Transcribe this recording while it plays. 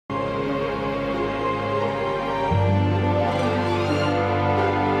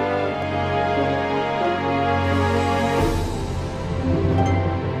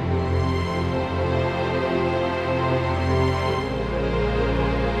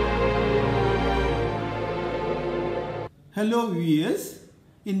Hello viewers,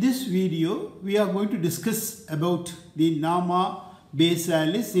 in this video we are going to discuss about the Norma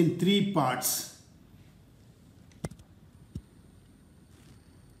basalis in three parts.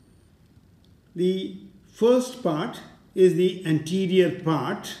 The first part is the anterior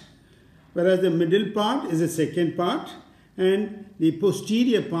part, whereas the middle part is the second part and the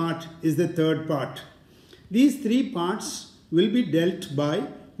posterior part is the third part. These three parts will be dealt by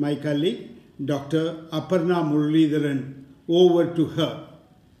my colleague Dr. Aparna Muralidharan. Over to her.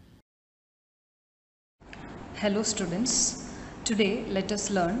 Hello students, today let us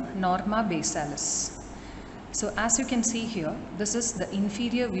learn Norma basalis. So as you can see here, this is the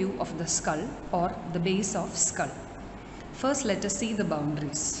inferior view of the skull or the base of skull. First let us see the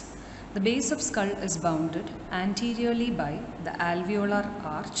boundaries. The base of skull is bounded anteriorly by the alveolar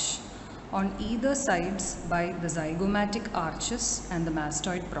arch, on either sides by the zygomatic arches and the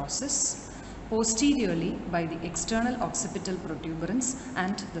mastoid process, posteriorly by the external occipital protuberance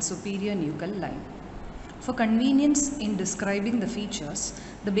and the superior nuchal line. For convenience in describing the features,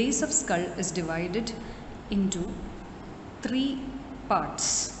 the base of skull is divided into three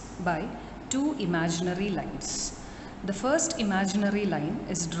parts by two imaginary lines. The first imaginary line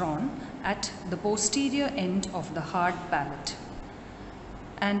is drawn at the posterior end of the hard palate,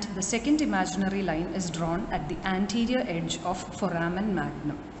 and the second imaginary line is drawn at the anterior edge of foramen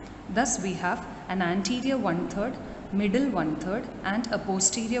magnum. Thus we have an anterior 1/3, middle 1/3 and a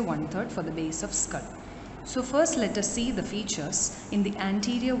posterior 1/3 for the base of skull. So first let us see the features in the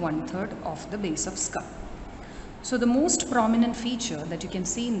anterior 1/3 of the base of skull. So the most prominent feature that you can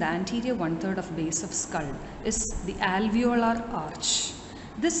see in the anterior 1/3 of base of skull is the alveolar arch.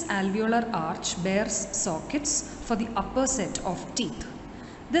 This alveolar arch bears sockets for the upper set of teeth.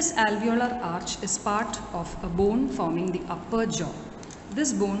 This alveolar arch is part of a bone forming the upper jaw.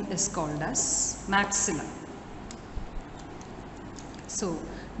 This bone is called as maxilla. So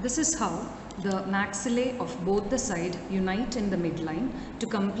this is how the maxillae of both the sides unite in the midline to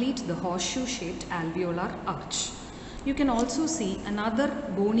complete the horseshoe shaped alveolar arch. You can also see another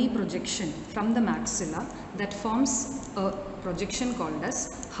bony projection from the maxilla that forms a projection called as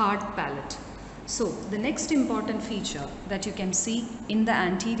hard palate. So the next important feature that you can see in the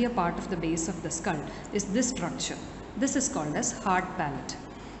anterior part of the base of the skull is this structure. This is called as hard palate.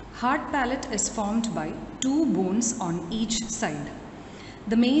 Hard palate is formed by two bones on each side.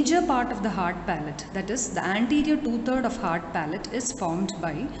 The major part of the hard palate, that is the anterior 2/3 of hard palate, is formed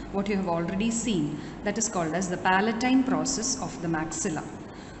by what you have already seen, that is called as the palatine process of the maxilla.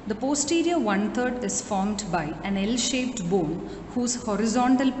 The posterior 1/3 is formed by an L-shaped bone whose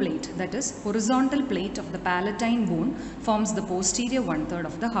horizontal plate, that is horizontal plate of the palatine bone, forms the posterior 1/3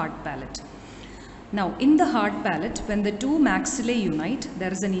 of the hard palate. Now in the hard palate, when the two maxillae unite,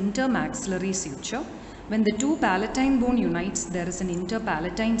 there is an intermaxillary suture. When the two palatine bone unites, there is an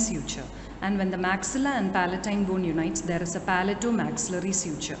interpalatine suture. And when the maxilla and palatine bone unites, there is a palatomaxillary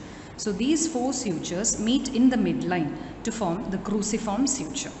suture. So these four sutures meet in the midline to form the cruciform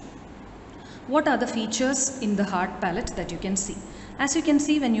suture. What are the features in the hard palate that you can see? As you can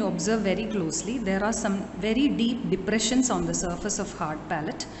see, when you observe very closely, there are some very deep depressions on the surface of hard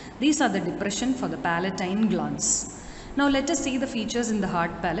palate. These are the depression for the palatine glands. Now let us see the features in the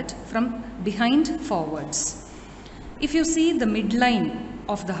hard palate from behind forwards. If you see the midline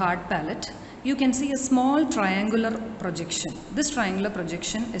of the hard palate, you can see a small triangular projection. This triangular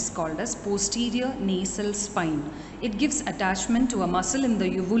projection is called as posterior nasal spine. It gives attachment to a muscle in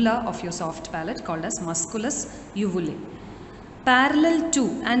the uvula of your soft palate called as musculus uvulae. Parallel to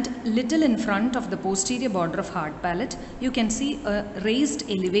and little in front of the posterior border of hard palate, you can see a raised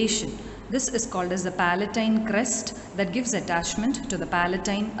elevation. This is called as the palatine crest that gives attachment to the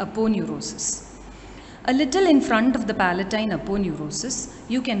palatine aponeurosis. A little in front of the palatine aponeurosis,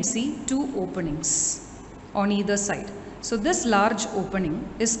 you can see two openings on either side. So this large opening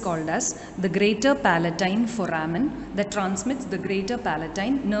is called as the greater palatine foramen that transmits the greater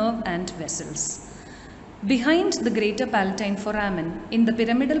palatine nerve and vessels. Behind the greater palatine foramen, in the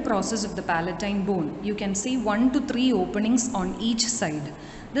pyramidal process of the palatine bone, you can see 1 to 3 openings on each side.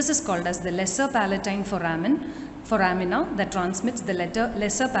 This is called as the lesser palatine foramina that transmits the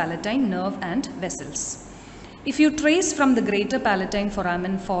lesser palatine nerve and vessels. If you trace from the greater palatine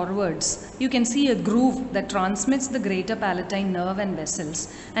foramen forwards, you can see a groove that transmits the greater palatine nerve and vessels,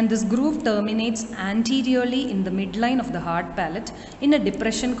 and this groove terminates anteriorly in the midline of the hard palate in a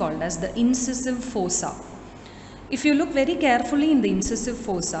depression called as the incisive fossa. If you look very carefully in the incisive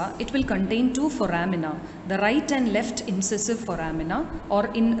fossa, it will contain two foramina, the right and left incisive foramina, or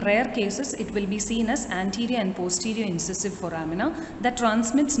in rare cases it will be seen as anterior and posterior incisive foramina that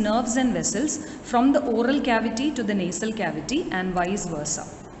transmits nerves and vessels from the oral cavity to the nasal cavity and vice versa.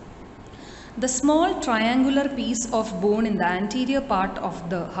 The small triangular piece of bone in the anterior part of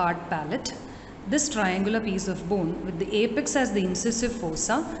the hard palate, this triangular piece of bone with the apex as the incisive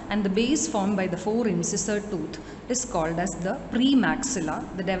fossa and the base formed by the four incisor tooth is called as the premaxilla,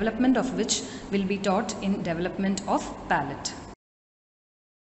 the development of which will be taught in development of palate.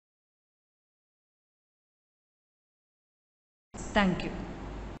 Thank you.